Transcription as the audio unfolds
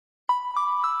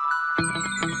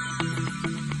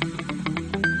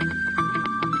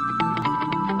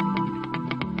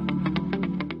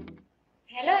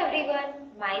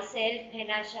myself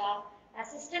Hena Shah,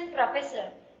 Assistant Professor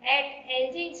at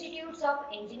LG Institutes of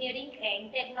Engineering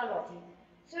and Technology.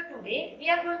 So today we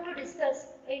are going to discuss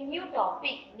a new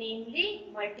topic, namely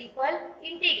multiple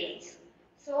integrals.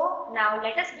 So now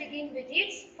let us begin with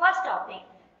its first topic,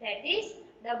 that is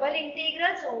double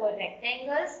integrals over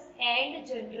rectangles and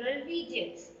general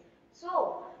regions.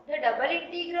 So the double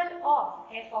integral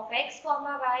of f of x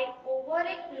comma y over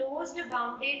a closed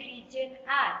bounded region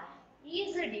R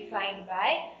is defined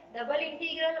by double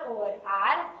integral over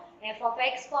R f of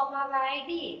x comma y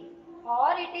dA,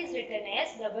 or it is written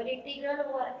as double integral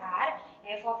over R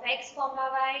f of x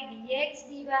comma y dx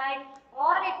dy,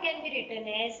 or it can be written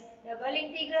as double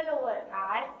integral over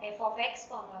R f of x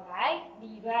comma y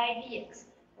dy dx.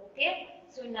 Okay,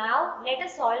 so now let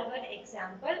us solve an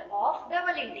example of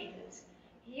double integrals.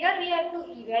 Here we have to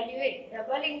evaluate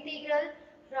double integral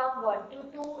from 1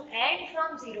 to 2 and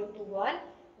from 0 to 1,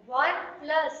 1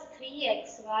 plus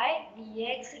 3xy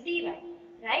dx dy.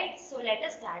 Right? So let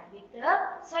us start with the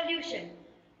solution.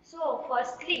 So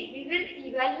firstly, we will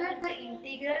evaluate the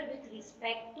integral with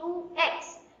respect to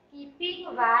x,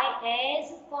 keeping y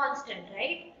as constant,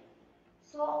 right?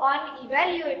 So on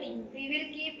evaluating, we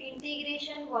will keep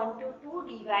integration 1 to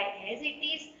 2 dy as it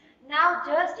is. Now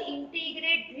just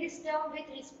integrate this term with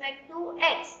respect to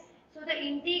x. So the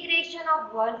integration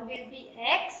of 1 will be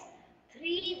x,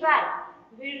 3y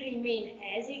will remain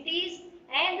as it is,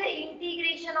 and the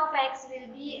integration of x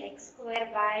will be x square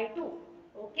by 2.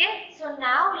 Okay, so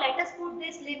now let us put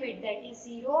this limit, that is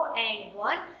 0 and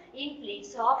 1, in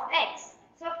place of x.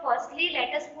 So firstly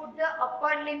let us put the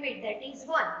upper limit, that is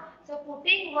 1. So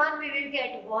putting 1 we will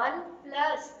get 1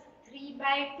 plus 3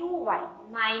 by 2y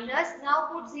minus, now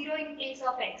put 0 in place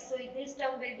of x. So this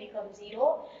term will become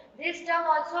 0. This term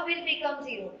also will become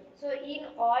 0. So in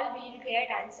all we will get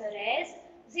answer as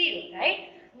 0, right?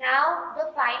 Now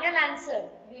the final answer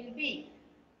will be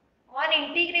on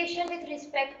integration with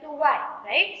respect to y,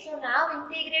 right? So now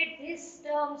integrate this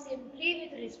term simply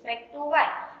with respect to y.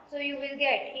 So you will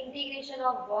get integration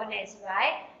of 1 as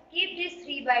y. Keep this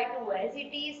 3 by 2 as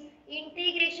it is.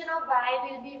 Integration of y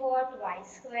will be what? Y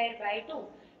square by 2.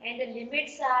 And the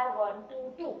limits are 1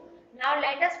 to 2. Now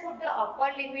let us put the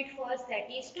upper limit first,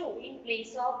 that is 2 in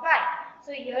place of y.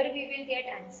 So here we will get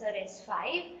answer as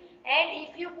 5. And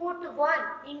if you put 1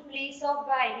 in place of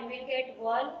y, we will get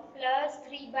 1 plus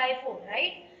 3 by 4,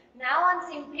 right? Now on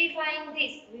simplifying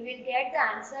this, we will get the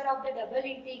answer of the double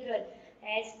integral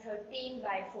as 13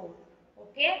 by 4.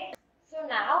 Okay? So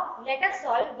now let us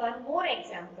solve one more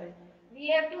example. We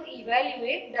have to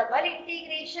evaluate double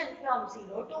integration from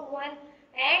 0 to 1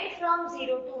 and from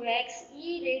 0 to x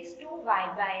e raised to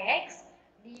y by x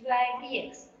dy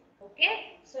dx.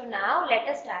 Okay? So now let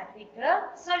us start with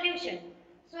the solution.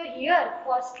 So here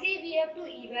firstly we have to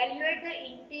evaluate the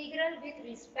integral with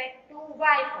respect to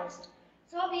y first.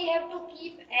 So we have to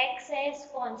keep x as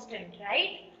constant,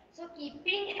 right? So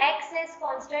keeping x as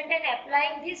constant and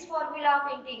applying this formula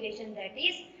of integration, that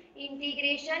is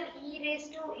integration e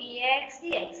raised to ax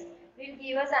dx, will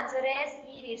give us answer as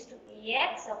e raised to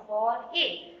ax upon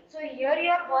a. So here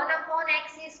your 1 upon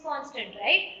x is constant,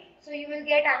 right? So you will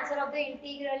get answer of the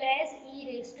integral as e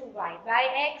raised to y by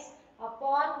x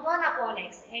upon 1 upon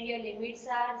x, and your limits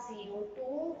are 0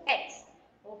 to x.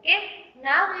 Okay,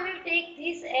 now we will take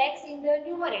this x in the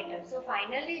numerator. So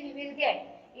finally we will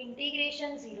get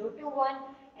integration 0 to 1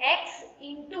 x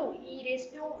into e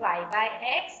raised to y by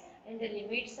x, and the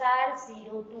limits are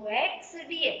 0 to x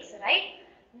dx, right?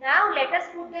 Now let us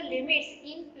put the limits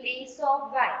in place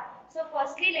of y. So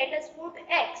firstly let us put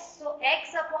x. So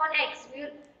x upon x will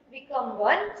become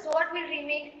 1. So what will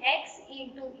remain? X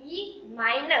into e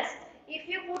minus, if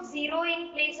you put 0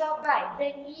 in place of y,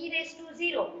 then e raised to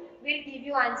 0 will give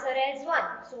you answer as 1.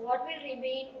 So what will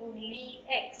remain? Only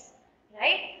x,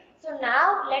 right? So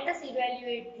now let us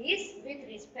evaluate this with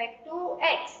respect to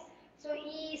x. So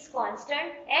e is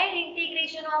constant and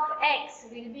integration of x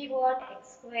will be what?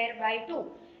 X square by 2.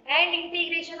 And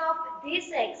integration of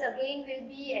this x again will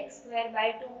be x square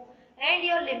by 2, and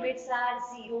your limits are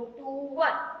 0 to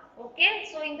 1. Okay,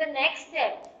 so in the next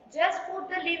step, just put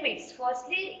the limits.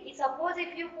 Firstly, suppose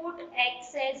if you put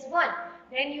x as 1,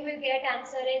 then you will get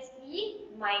answer as e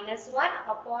minus 1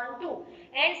 upon 2.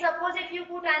 And suppose if you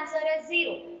put answer as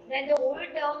 0, then the whole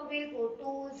term will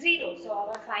go to 0. So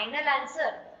our final answer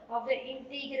of the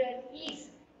integral is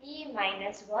e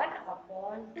minus 1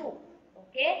 upon 2.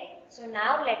 Okay, so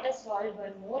now let us solve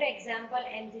one more example,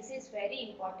 and this is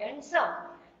very important sum,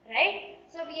 right?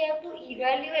 So we have to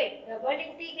evaluate double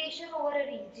integration over a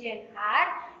region R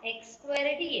x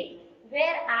square dA,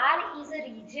 where R is a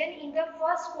region in the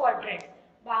first quadrant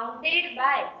bounded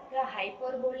by the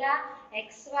hyperbola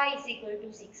xy is equal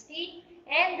to 60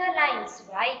 and the lines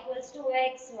y equals to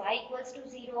x, y equals to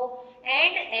 0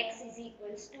 and x is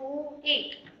equals to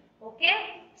 8.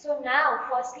 Okay. So now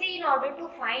firstly in order to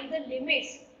find the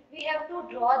limits we have to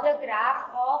draw the graph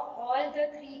of all the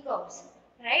three curves.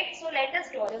 Right. So let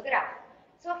us draw the graph.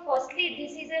 So firstly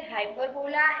this is a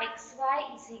hyperbola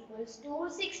xy is equals to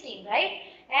 16, right,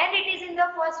 and it is in the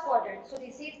first quadrant. So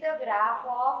this is the graph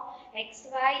of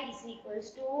xy is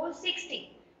equals to 16.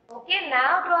 Okay,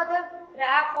 now draw the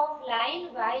graph of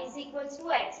line y is equals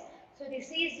to x. So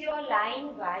this is your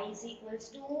line y is equals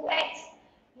to x.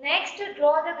 Next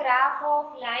draw the graph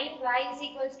of line y is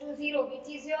equals to 0, which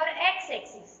is your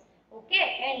x-axis.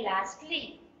 Okay, and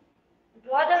lastly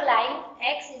draw the line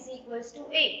x is equals to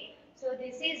 8. So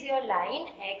this is your line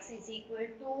x is equal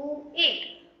to 8.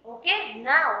 Okay.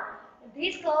 Now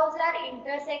these curves are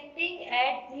intersecting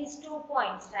at these 2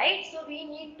 points, right? So we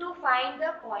need to find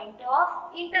the point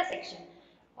of intersection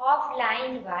of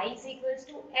line y is equals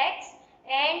to x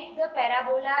and the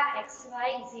parabola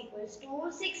xy is equals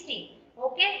to 16.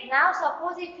 Okay. Now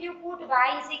suppose if you put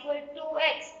y is equal to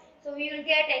x, so we will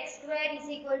get x square is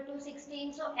equal to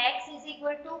 16. So x is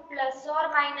equal to plus or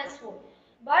minus 4.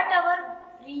 But our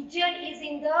region is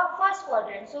in the first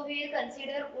quadrant. So we will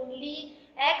consider only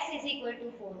x is equal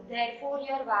to 4. Therefore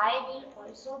your y will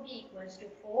also be equals to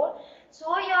 4.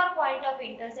 So your point of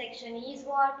intersection is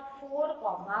what? 4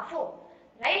 comma 4.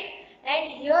 Right?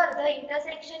 And here the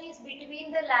intersection is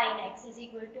between the line x is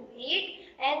equal to 8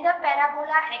 and the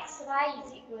parabola xy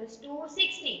is equals to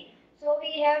 16. So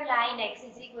we have line x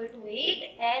is equal to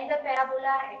 8 and the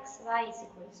parabola xy is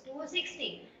equals to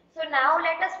 16. So now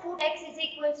let us put x is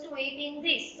equals to 8 in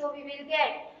this. So we will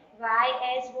get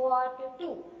y as what?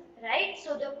 2. Right?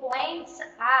 So the points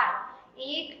are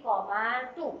 8 comma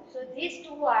 2. So these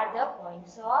two are the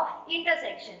points of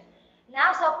intersection.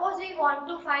 Now suppose we want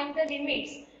to find the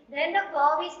limits. Then the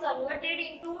curve is converted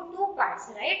into two parts.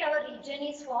 Right? Our region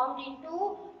is formed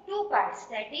into two parts.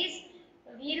 That is,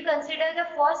 we will consider the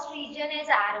first region as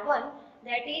R1,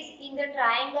 that is in the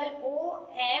triangle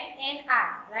OM and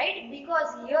R, right?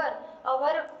 Because here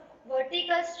our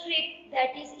vertical strip,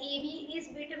 that is AB, is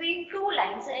between two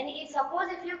lines, and if suppose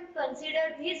if you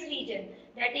consider this region,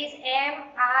 that is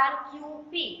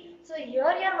MRQP, so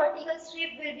here your vertical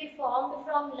strip will be formed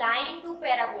from line to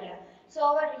parabola. So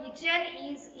our region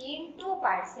is in two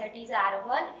parts, that is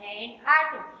R1 and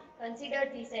R2. Consider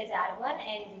this as R1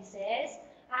 and this as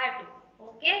R2.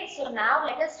 Okay, so now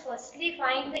let us firstly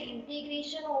find the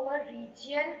integration over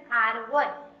region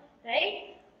R1,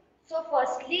 right? So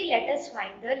firstly let us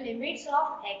find the limits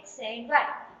of x and y.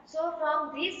 So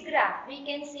from this graph we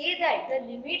can say that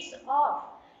the limits of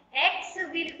x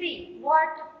will be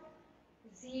what?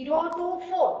 0 to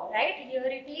 4, right? Here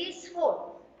it is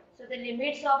 4. So the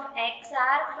limits of x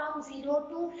are from 0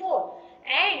 to 4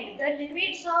 and the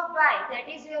limits of y, that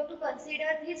is you have to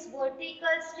consider this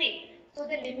vertical strip. So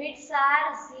the limits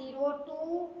are 0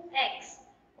 to x.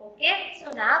 Okay.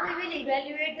 So now we will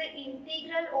evaluate the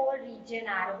integral over region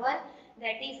R1,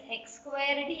 that is x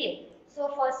square dx.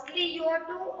 So firstly you have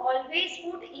to always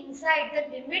put inside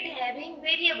the limit having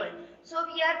variable. So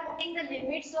we are putting the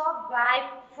limits of y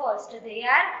first. They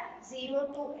are 0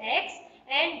 to x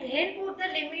and then put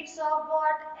the limits of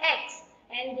what? X,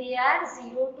 and they are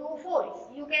 0 to 4.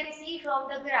 You can see from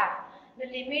the graph the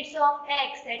limits of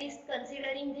x, that is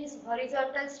considering this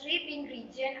horizontal strip in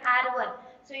region R1.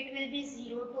 So it will be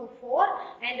 0 to 4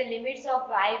 and the limits of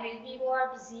y will be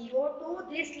what? 0 to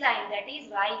this line, that is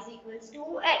y is equals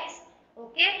to x.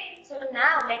 Okay. So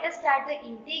now let us start the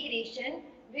integration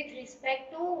with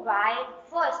respect to y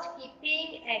first,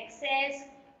 keeping x as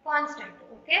constant.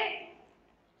 Okay.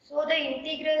 So the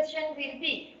integration will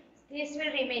be, this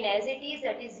will remain as it is,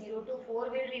 that is 0 to 4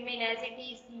 will remain as it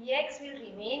is, dx will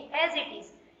remain as it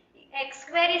is. X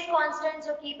square is constant,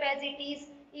 so keep as it is.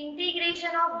 Integration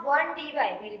of 1 dy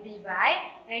will be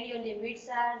y and your limits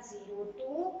are 0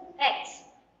 to x.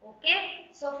 Okay.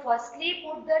 So firstly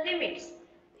put the limits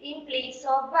in place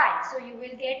of y. So you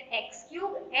will get x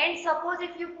cube, and suppose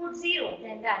if you put 0,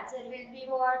 then the answer will be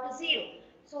what? 0.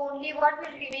 So only what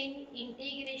will remain?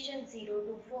 Integration 0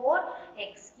 to 4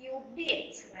 x cube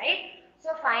dx, right?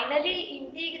 So finally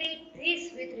integrate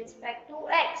this with respect to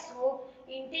x. So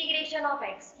integration of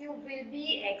x cube will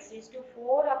be x raised to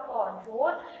 4 upon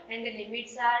 4 and the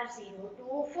limits are 0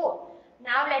 to 4.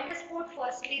 Now let us put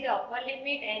firstly the upper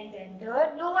limit and then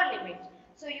the lower limit.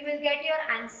 So you will get your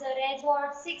answer as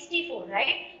what? 64,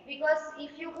 right? Because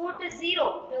if you put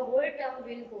 0, the whole term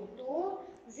will go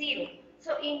to 0.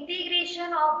 So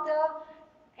integration of the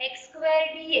x square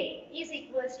dx is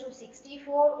equals to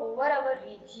 64 over our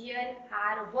region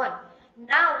R1.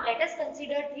 Now let us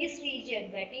consider this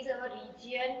region, that is our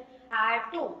region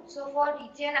R2. So for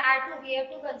region R2 we have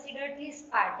to consider this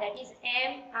part, that is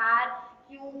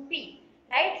MRQP.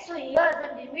 Right? So here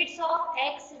the limits of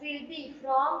x will be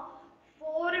from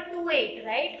 4 to 8,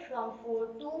 right? From 4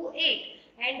 to 8.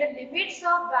 And the limits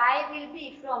of y will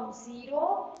be from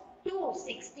 0 to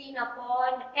 16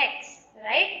 upon x,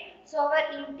 right? So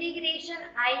our integration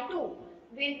I2 will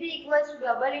be equals to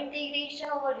double integration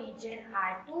over region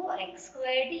R2 x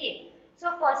square dx.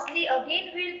 So firstly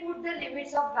again we will put the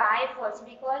limits of y first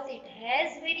because it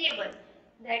has variable,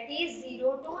 that is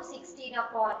 0 to 16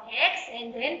 upon x,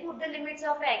 and then put the limits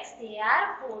of x, they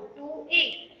are 4 to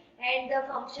 8, and the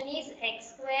function is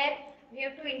x square. We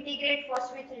have to integrate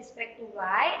first with respect to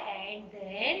y and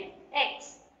then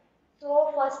x.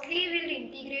 So firstly we will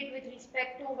integrate with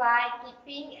respect to y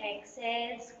keeping x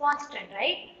as constant,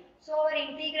 right? So our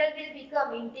integral will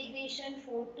become integration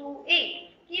 4 to 8.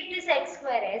 Keep this x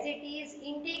square as it is.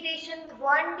 Integration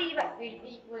 1 dy will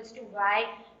be equals to y.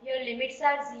 Your limits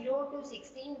are 0 to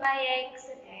 16 by x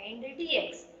and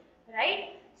dx,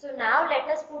 right? So now let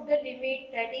us put the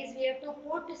limit, that is we have to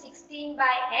put 16 by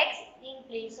x in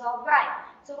place of y.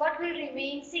 So what will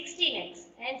remain? 16x.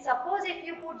 And suppose if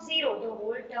you put 0, the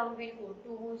whole term will go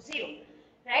to 0.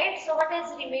 Right? So what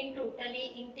has remained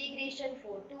totally? Integration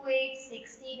 4 to 8,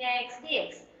 16x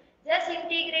dx. Just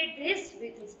integrate this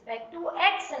with respect to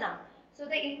x now. So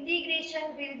the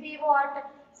integration will be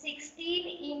what?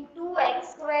 16 into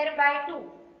x square by 2.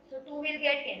 So 2 will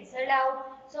get cancelled out.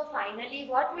 So finally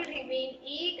what will remain?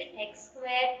 8x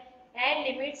square, and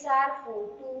limits are 4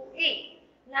 to 8.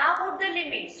 Now put the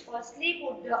limits. Firstly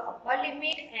put the upper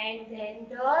limit and then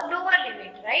the lower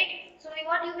limit, right? So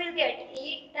what you will get?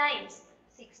 8 times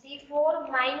 64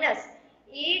 minus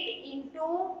 8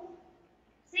 into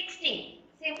 16.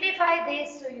 Simplify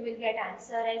this, so you will get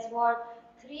answer as what?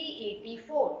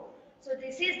 384. So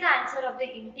this is the answer of the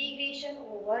integration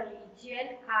over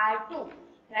region R2,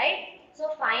 right? So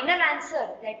final answer,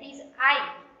 that is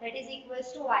I, that is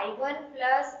equals to I1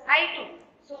 plus I2.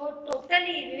 So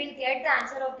totally we will get the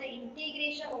answer of the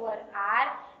integration over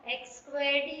R x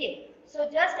square dx. So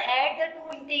just add the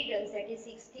two integrals, that is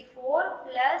 64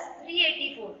 plus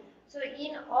 384. So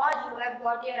in all you have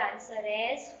got your answer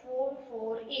as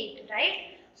 448,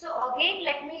 right? So again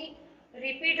let me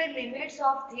repeat the limits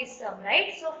of this sum,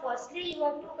 right? So firstly you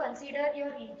have to consider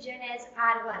your region as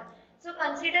R1. So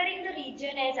considering the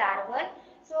region as R1,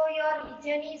 so your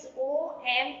region is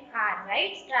OMR,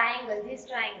 right? Triangle, this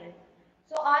triangle.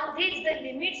 So on this the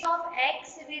limits of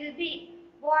x will be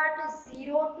what?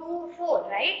 0 to 4,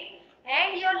 right?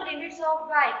 And your limits of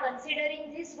y,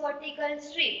 considering this vertical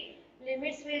strip,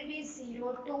 limits will be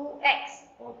 0 to x.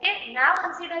 Okay, now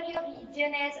consider your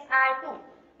region as R2,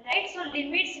 right? So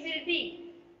limits will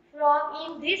be from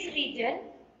in this region,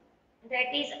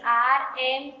 that is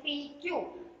RMPQ.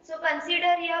 So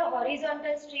consider your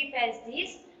horizontal strip as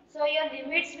this. So your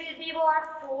limits will be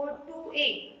what? 4 to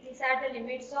 8. These are the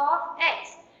limits of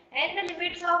x. And the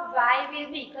limits of y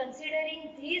will be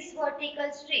considering this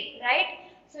vertical strip, right?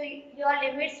 So your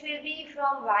limits will be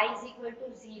from y is equal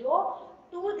to 0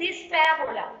 to this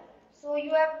parabola. So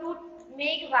you have to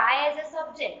make y as a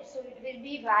subject. So it will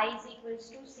be y is equals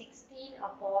to 16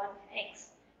 upon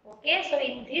x. Okay, so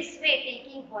in this way,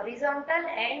 taking horizontal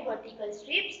and vertical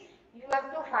strips, you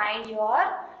have to find your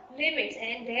limits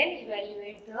and then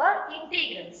evaluate the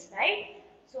integrals, right?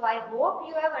 So I hope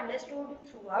you have understood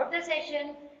throughout the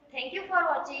session. Thank you for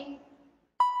watching.